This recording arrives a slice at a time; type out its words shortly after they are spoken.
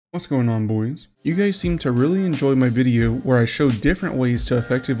What's going on, boys? You guys seem to really enjoy my video where I show different ways to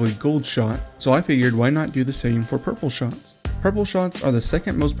effectively gold shot, so I figured why not do the same for purple shots. Purple shots are the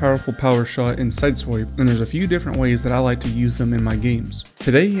second most powerful power shot in SIDESWIPE, and there's a few different ways that I like to use them in my games.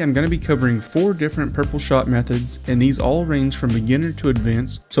 Today I'm going to be covering 4 different purple shot methods, and these all range from beginner to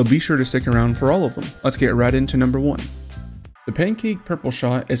advanced, so be sure to stick around for all of them. Let's get right into number 1. The pancake purple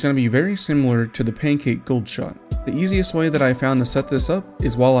shot is going to be very similar to the pancake gold shot. The easiest way that I found to set this up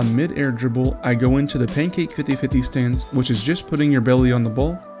is while I'm mid-air dribble, I go into the pancake 50-50 stance, which is just putting your belly on the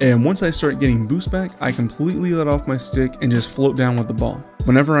ball, and once I start getting boost back, I completely let off my stick and just float down with the ball.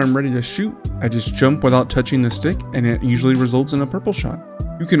 Whenever I'm ready to shoot, I just jump without touching the stick, and it usually results in a purple shot.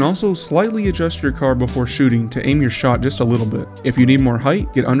 You can also slightly adjust your car before shooting to aim your shot just a little bit. If you need more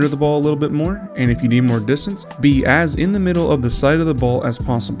height, get under the ball a little bit more, and if you need more distance, be as in the middle of the side of the ball as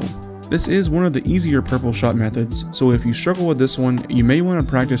possible. This is one of the easier purple shot methods, so if you struggle with this one, you may want to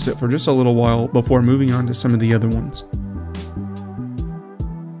practice it for just a little while before moving on to some of the other ones.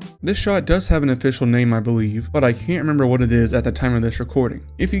 This shot does have an official name, I believe, but I can't remember what it is at the time of this recording.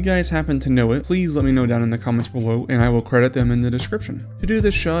 If you guys happen to know it, please let me know down in the comments below and I will credit them in the description. To do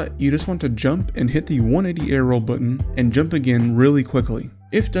this shot, you just want to jump and hit the 180 air roll button and jump again really quickly.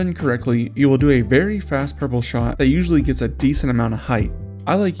 If done correctly, you will do a very fast purple shot that usually gets a decent amount of height.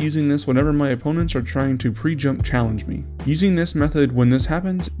 I like using this whenever my opponents are trying to pre-jump challenge me. Using this method when this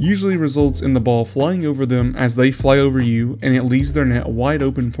happens usually results in the ball flying over them as they fly over you, and it leaves their net wide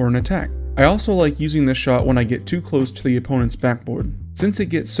open for an attack. I also like using this shot when I get too close to the opponent's backboard. Since it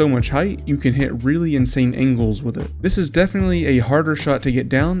gets so much height, you can hit really insane angles with it. This is definitely a harder shot to get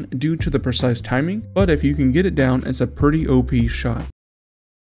down due to the precise timing, but if you can get it down, it's a pretty OP shot.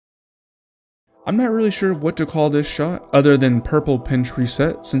 I'm not really sure what to call this shot other than purple pinch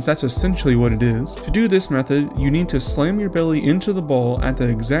reset, since that's essentially what it is. To do this method, you need to slam your belly into the ball at the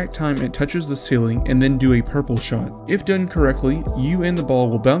exact time it touches the ceiling and then do a purple shot. If done correctly, you and the ball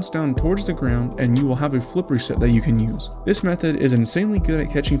will bounce down towards the ground and you will have a flip reset that you can use. This method is insanely good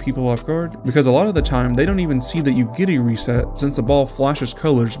at catching people off guard because a lot of the time they don't even see that you get a reset since the ball flashes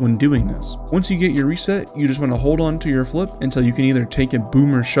colors when doing this. Once you get your reset, you just want to hold on to your flip until you can either take a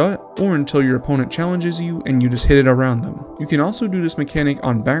boomer shot or until your opponent challenges you and you just hit it around them. You can also do this mechanic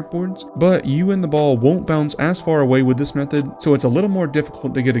on backboards, but you and the ball won't bounce as far away with this method, so it's a little more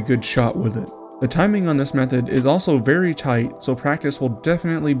difficult to get a good shot with it. The timing on this method is also very tight, so practice will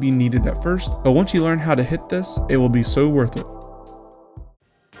definitely be needed at first, but once you learn how to hit this, it will be so worth it.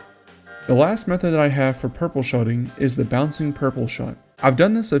 The last method that I have for purple shotting is the bouncing purple shot. I've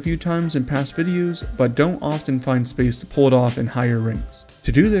done this a few times in past videos, but don't often find space to pull it off in higher ranks.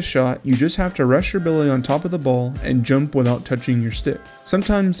 To do this shot, you just have to rest your belly on top of the ball and jump without touching your stick.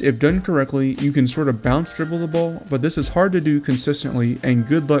 Sometimes, if done correctly, you can sort of bounce dribble the ball, but this is hard to do consistently and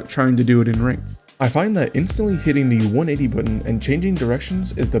good luck trying to do it in rank. I find that instantly hitting the 180 button and changing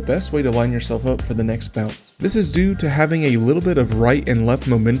directions is the best way to line yourself up for the next bounce. This is due to having a little bit of right and left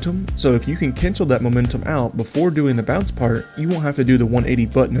momentum, so if you can cancel that momentum out before doing the bounce part, you won't have to do the 180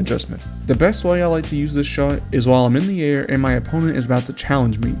 button adjustment. The best way I like to use this shot is while I'm in the air and my opponent is about to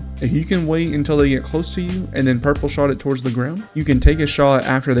challenge me. If you can wait until they get close to you and then purple shot it towards the ground, you can take a shot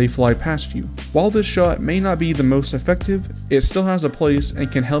after they fly past you. While this shot may not be the most effective, it still has a place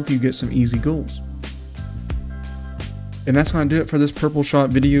and can help you get some easy goals. And that's going to do it for this purple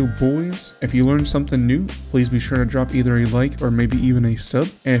shot video, boys. If you learned something new, please be sure to drop either a like or maybe even a sub.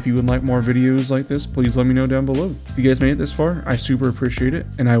 And if you would like more videos like this, please let me know down below. If you guys made it this far, I super appreciate it,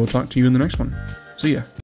 and I will talk to you in the next one. See ya.